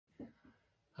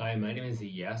Hi, my name is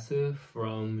Yasu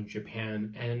from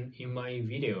Japan, and in my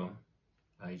video,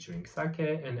 I drink sake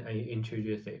and I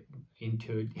introduce it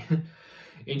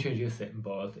introduce it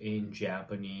both in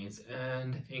Japanese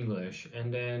and English.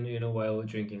 And then, while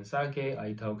drinking sake,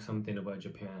 I talk something about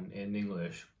Japan in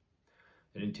English.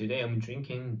 And today I'm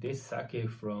drinking this sake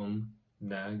from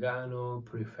Nagano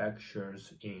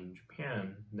prefectures in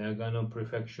Japan. Nagano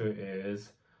prefecture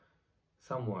is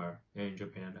somewhere in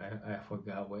Japan. I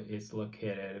forgot where it's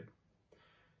located.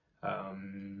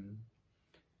 The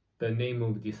name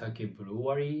of the sake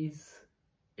breweries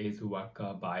is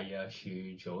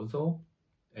Wakabayashijozo,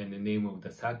 and the name of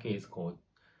the sake is called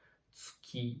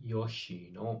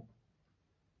Tsukiyoshino.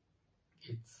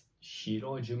 It's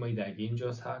Shiro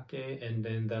Junmaidaiginjo sake, and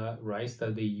then the rice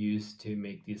that they use to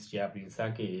make this Japanese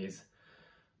sake is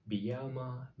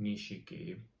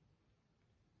Miyamanishiki.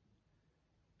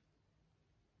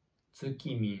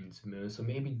 Tsuki means moon, so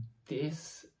maybe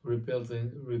this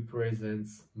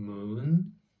represents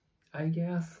moon, I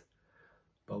guess.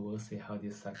 But we'll see how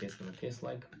this sake is gonna taste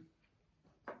like.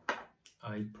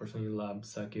 I personally love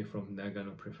sake from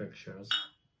Nagano prefectures.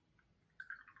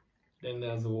 Then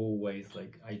as always,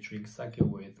 I drink sake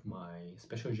with my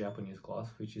special Japanese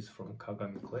glass, which is from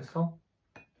Kagami crystal.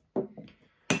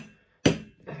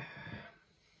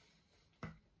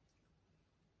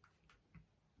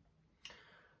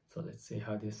 So let's see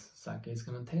how this sake is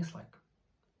gonna taste like.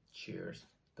 Cheers.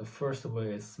 The first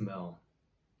way is smell.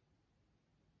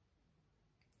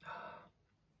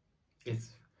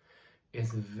 It's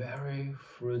very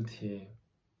fruity,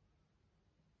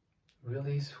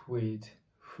 really sweet,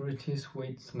 fruity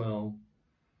sweet smell,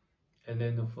 and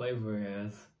then the flavor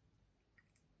is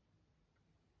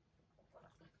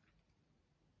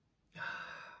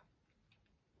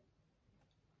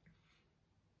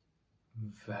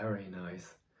very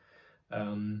nice.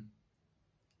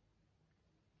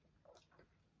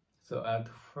 So at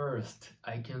first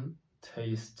I can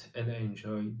taste and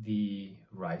enjoy the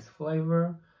rice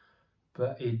flavor,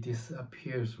 but it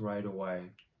disappears right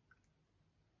away.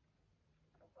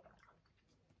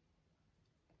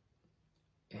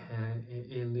 And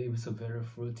it leaves a very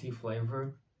fruity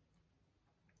flavor,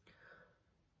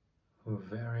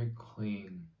 very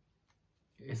clean.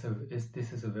 This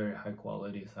is a very high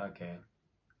quality sake.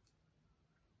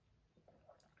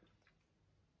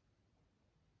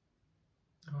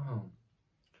 Oh,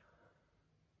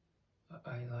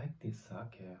 I like this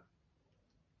sake.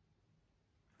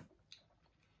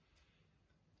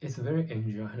 It's very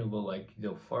enjoyable, like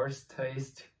the first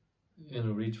taste,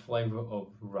 rich flavor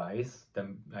of rice.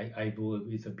 Then I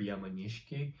believe it's a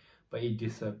Miyamanishiki, but it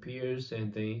disappears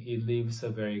and then it leaves a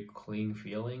very clean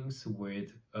feelings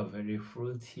with a very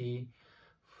fruity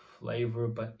flavor,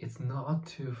 but it's not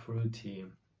too fruity.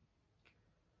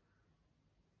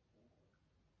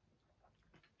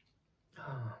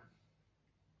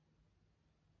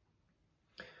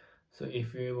 So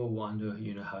if you ever wonder,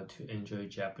 how to enjoy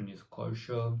Japanese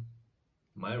culture,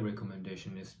 my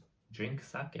recommendation is drink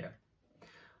sake.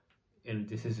 And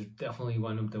this is definitely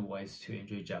one of the ways to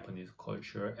enjoy Japanese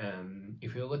culture. And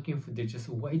if you're looking for, there's just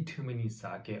way too many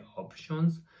sake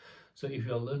options. So if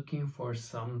you're looking for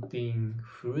something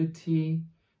fruity,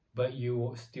 but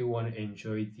you still want to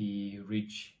enjoy the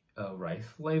rich rice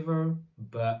flavor,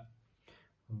 but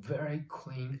very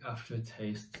clean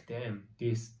aftertaste, then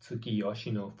this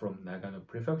Tsukiyoshino from Nagano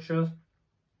prefecture,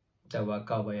 the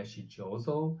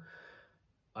Wakabayashijozo,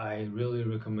 I really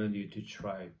recommend you to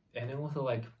try. And also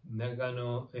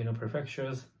Nagano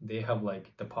prefectures, they have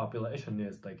the population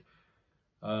is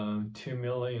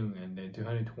 2,000,000 and then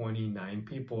 229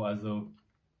 people as of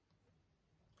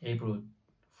April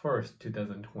 1st,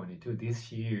 2022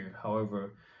 this year.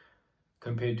 However,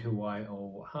 compared to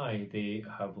YOI, they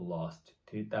have lost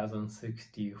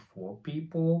 2,064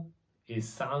 people. It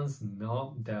sounds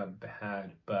not that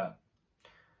bad, but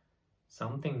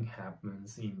something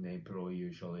happens in April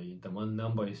usually. The one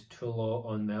number is too low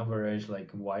on average,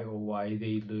 YOI,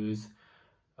 they lose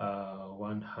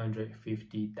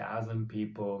 150,000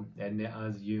 people. And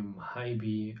as you might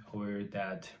be aware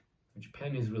that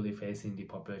Japan is really facing the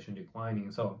population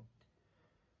declining. So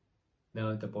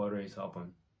now the border is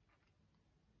open.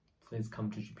 Please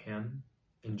come to Japan,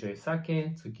 enjoy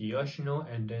sake, Tsukiyoshino,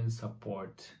 and then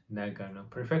support Nagano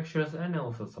prefectures and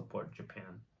also support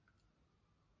Japan.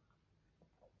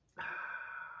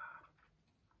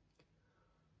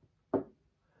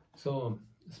 So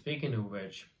speaking of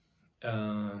which,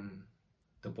 the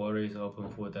border is open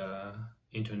for the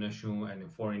international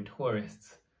and foreign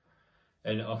tourists,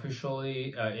 and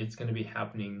officially it's going to be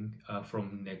happening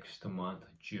from next month,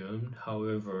 June.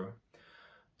 However,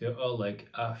 there are like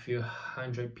a few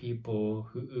hundred people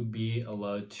who would be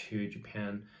allowed to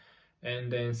Japan,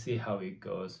 and then see how it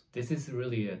goes. This is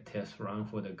really a test run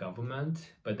for the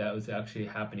government, but that was actually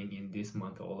happening in this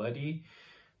month already.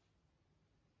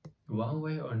 One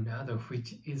way or another,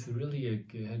 which is really a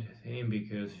good thing,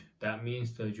 because that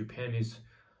means that Japan is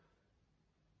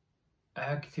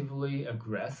actively,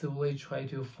 aggressively try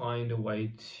to find a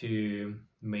way to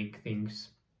make things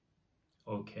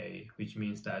okay, which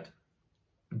means that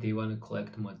they want to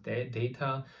collect more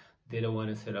data. They don't want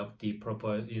to set up the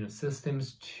proper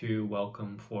systems to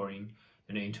welcome foreign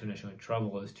and international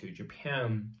travelers to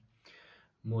Japan.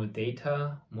 More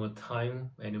data, more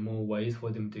time, and more ways for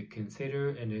them to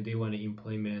consider, and they want to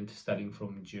implement starting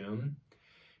from June,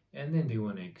 and then they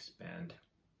want to expand.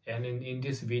 And in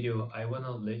this video, I want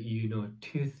to let you know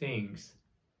two things.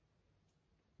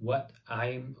 What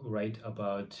I'm right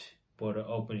about border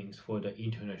openings for the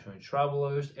international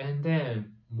travelers, and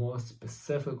then more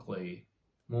specifically,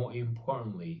 more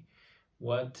importantly,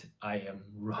 what I am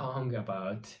wrong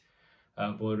about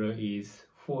border is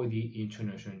for the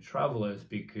international travelers,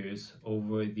 because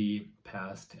over the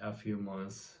past few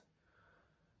months,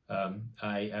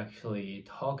 I actually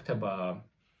talked about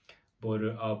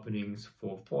border openings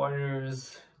for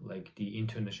foreigners, like the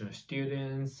international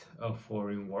students,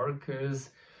 foreign workers,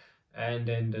 and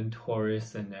then the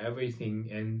tourists and everything.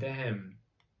 And then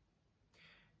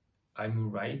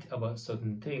I'm right about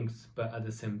certain things, but at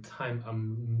the same time,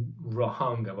 I'm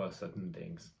wrong about certain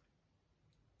things.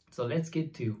 So let's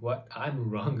get to what I'm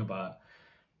wrong about,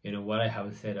 what I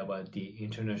have said about the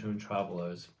international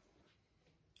travelers.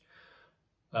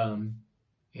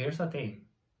 Here's the thing.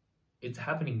 It's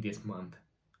happening this month,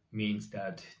 means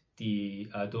that the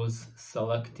those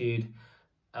selected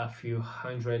a few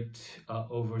hundred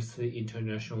overseas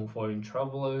international foreign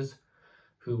travelers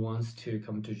who wants to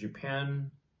come to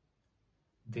Japan,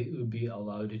 they will be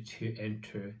allowed to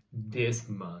enter this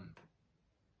month.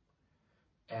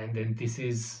 And then this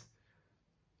is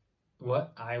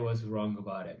what I was wrong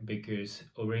about it, because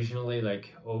originally,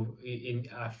 like in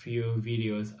a few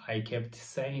videos, I kept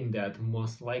saying that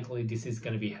most likely this is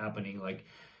going to be happening, like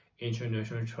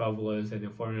international travelers and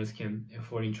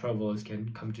foreign travelers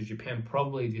can come to Japan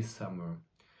probably this summer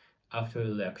after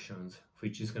elections,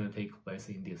 which is going to take place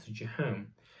in this June,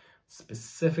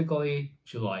 specifically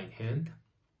July 10th.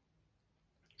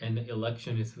 And the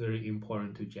election is very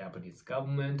important to Japanese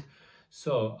government.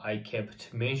 So I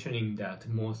kept mentioning that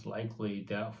most likely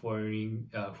that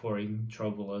foreign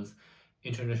travelers,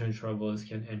 international travelers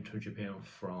can enter Japan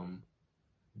from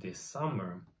this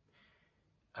summer.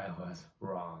 I was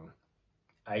wrong.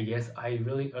 I guess I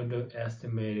really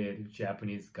underestimated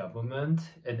Japanese government,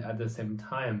 and at the same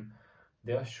time,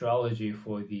 their strategy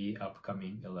for the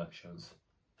upcoming elections.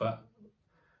 But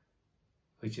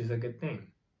which is a good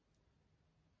thing.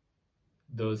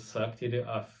 Those selected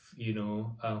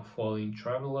foreign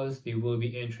travelers, they will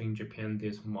be entering Japan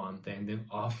this month, and then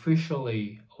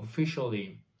officially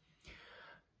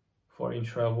foreign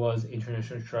travelers,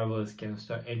 international travelers can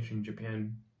start entering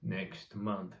Japan next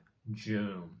month,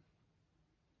 June.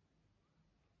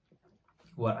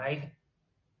 What I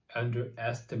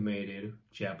underestimated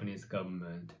Japanese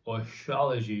government or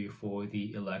strategy for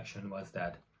the election was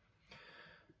that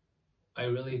I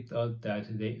really thought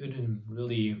that they wouldn't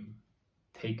really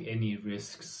take any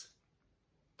risks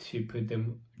to put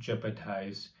them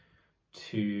jeopardize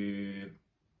to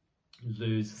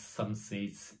lose some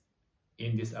seats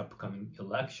in these upcoming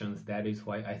elections. That is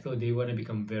why I thought they want to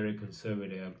become very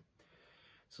conservative.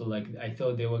 So like I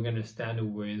thought they were going to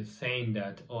stand with saying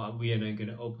that, oh, we are not going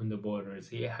to open the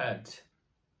borders yet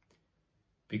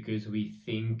because we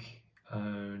think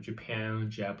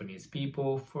Japanese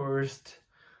people first.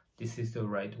 This is the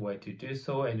right way to do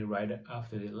so, and right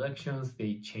after the elections,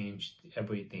 they changed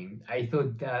everything. I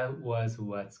thought that was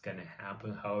what's gonna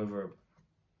happen. However,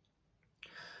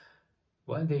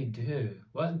 what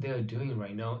they're doing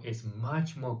right now is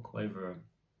much more clever,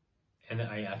 and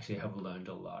I actually have learned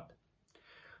a lot.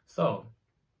 So,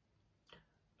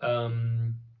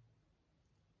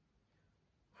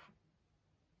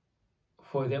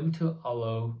 for them to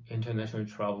allow international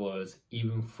travelers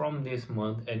even from this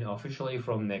month and officially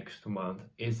from next month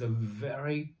is a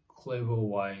very clever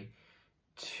way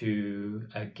to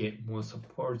get more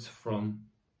supports from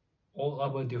all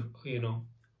our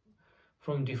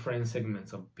from different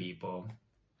segments of people,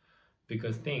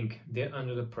 because they're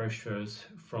under the pressures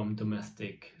from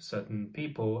domestic certain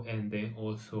people, and then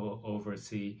also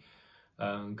overseas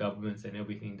governments and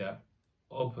everything that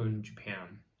open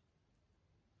Japan.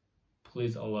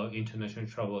 Please allow international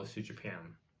travelers to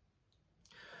Japan.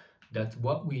 That's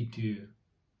what we do,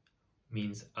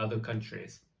 means other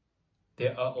countries.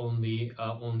 there are only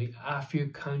a few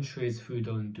countries who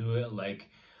don't do it, like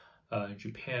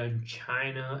Japan,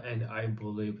 China, and I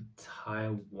believe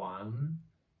Taiwan.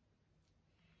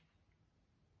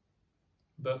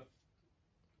 But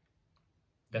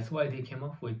that's why they came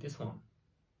up with this one.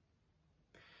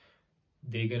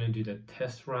 They're gonna do the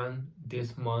test run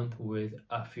this month with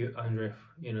a few hundred,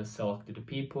 selected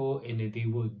people, and they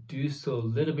will do so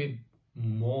a little bit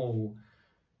more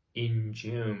in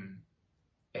June.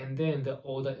 And then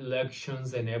all the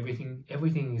elections and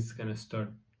everything is gonna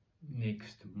start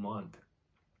next month.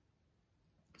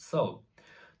 So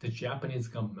the Japanese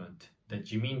government, the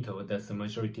Jiminto, that's the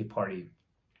majority party,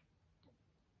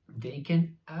 they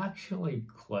can actually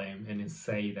claim and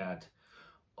say that,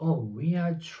 oh, we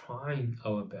are trying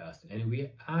our best and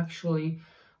we actually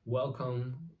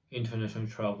welcome international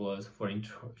travelers, foreign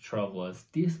travelers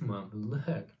this month,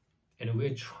 look, and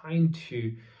we're trying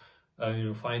to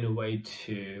find a way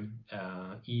to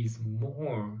ease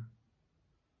more.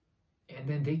 And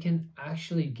then they can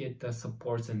actually get the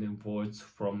supports and the votes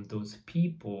from those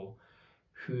people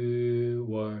who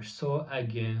were so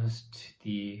against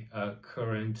the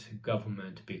current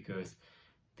government because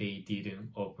they didn't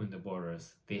open the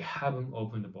borders. They haven't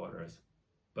opened the borders.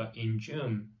 But in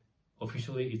June,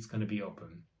 officially it's going to be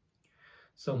open.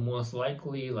 So most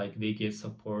likely, like, they get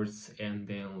supports and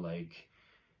then like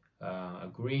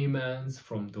agreements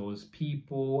from those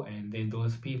people, and then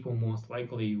those people most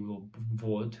likely will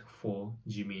vote for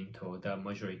Jiminto, the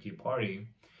majority party,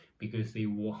 because they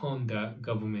want the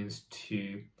governments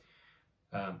to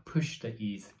push the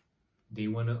ease. They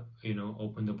want to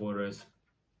open the borders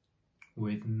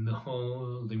with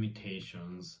no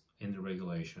limitations and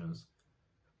regulations,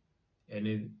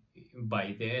 and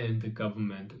by then the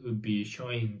government would be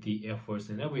showing the efforts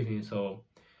and everything. So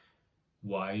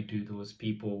why do those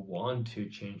people want to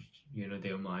change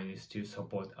their minds to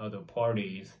support other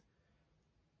parties?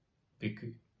 Because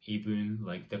even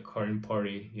like the current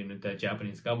party, the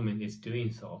Japanese government is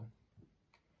doing so.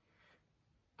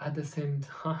 At the same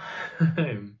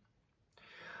time,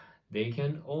 they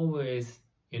can always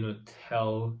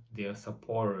tell their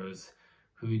supporters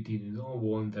who did not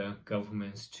want the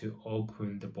governments to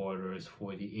open the borders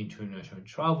for the international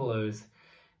travelers,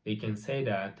 they can say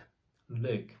that,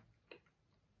 look,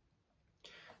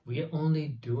 we are only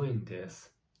doing this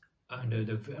under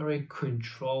the very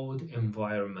controlled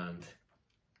environment.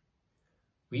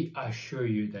 We assure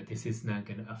you that this is not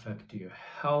going to affect your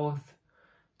health.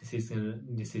 This is not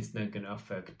going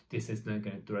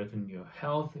to threaten your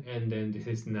health, and then this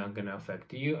is not going to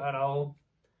affect you at all.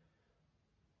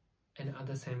 And at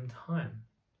the same time,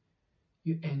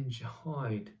 you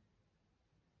enjoyed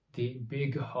the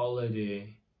big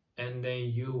holiday, and then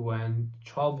you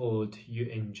traveled, you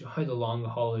enjoyed the long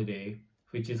holiday,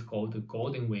 which is called the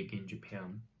Golden Week in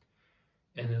Japan.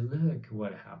 And look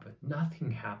what happened.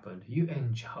 Nothing happened. You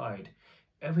enjoyed.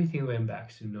 Everything went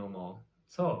back to normal.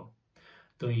 So,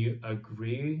 don't you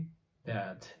agree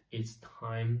that it's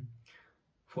time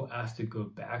for us to go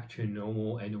back to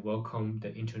normal and welcome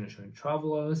the international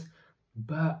travelers,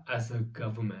 but as a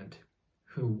government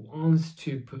who wants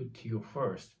to put you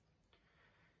first?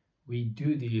 We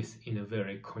do this in a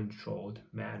very controlled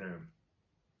manner.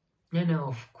 And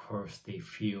of course, they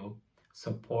feel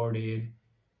supported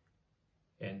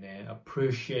and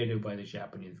appreciated by the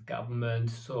Japanese government,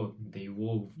 so they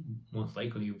will most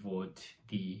likely vote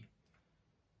the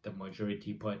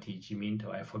majority party,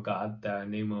 Jiminto. I forgot the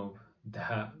name of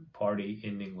that party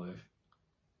in English.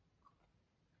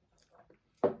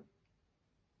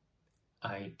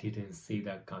 I didn't see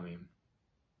that coming.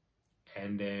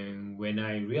 And then when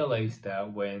I realized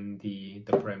that, when the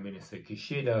Prime Minister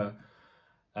Kishida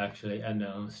actually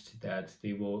announced that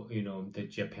they will, that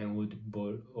Japan would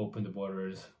open the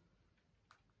borders,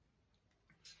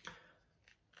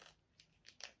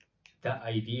 that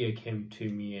idea came to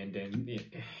me, and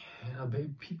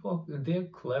then people, they're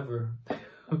clever.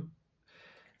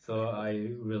 So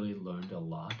I really learned a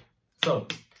lot. So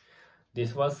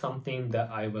this was something that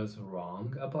I was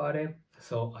wrong about it.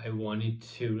 So I wanted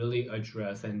to really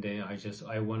address, and then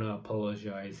I want to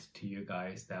apologize to you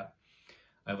guys that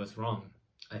I was wrong.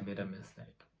 I made a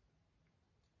mistake.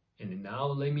 And now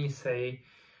let me say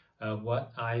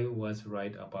what I was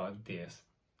right about this,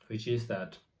 which is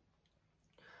that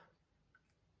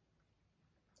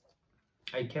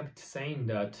I kept saying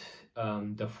that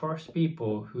the first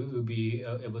people who will be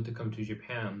able to come to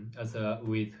Japan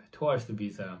with tourist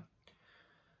visa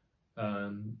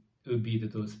would be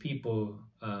those people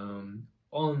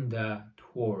on the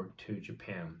tour to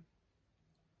Japan.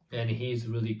 And he's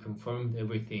really confirmed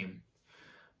everything.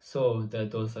 So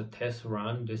that those are test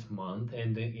run this month,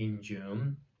 and then in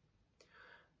June,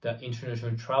 the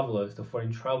international travelers, the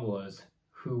foreign travelers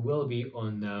who will be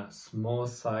on a small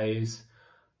size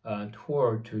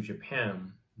tour to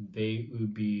Japan, they will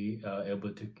be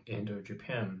able to enter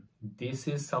Japan. This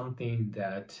is something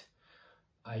that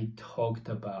I talked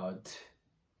about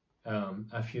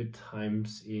a few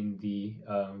times in the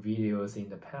videos in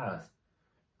the past.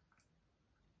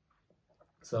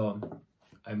 So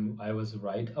I was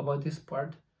right about this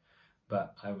part,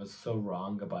 but I was so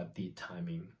wrong about the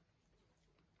timing.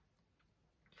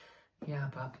 Yeah,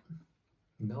 but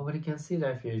nobody can see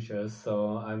the future,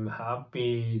 so I'm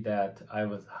happy that I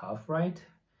was half right,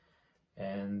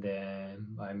 and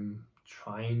then I'm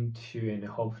trying to and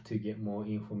hope to get more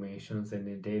information and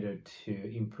the data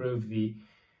to improve the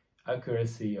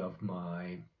accuracy of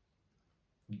my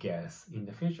guess in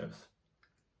the futures.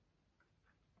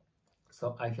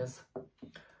 So I guess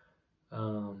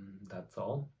that's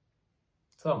all.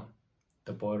 So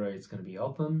the border is going to be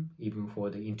open even for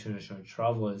the international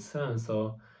travelers soon,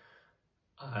 so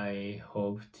I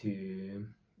hope to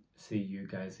see you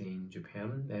guys in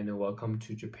Japan, and welcome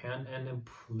to Japan, and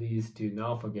please do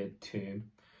not forget to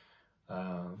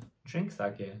drink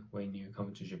sake when you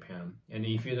come to Japan, and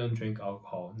if you don't drink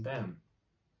alcohol, then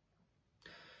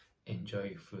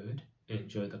enjoy food,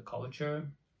 enjoy the culture,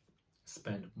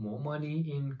 spend more money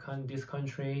in this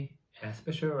country,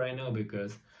 especially right now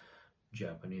because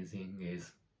Japanese yen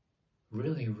is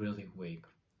really weak.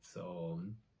 So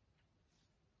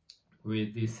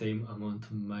with the same amount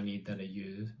of money that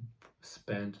you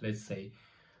spent, let's say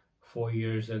 4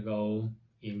 years ago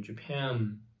in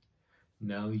Japan,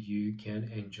 now you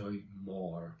can enjoy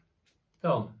more.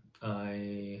 So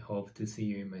I hope to see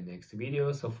you in my next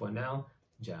video. So for now,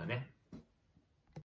 じゃあね。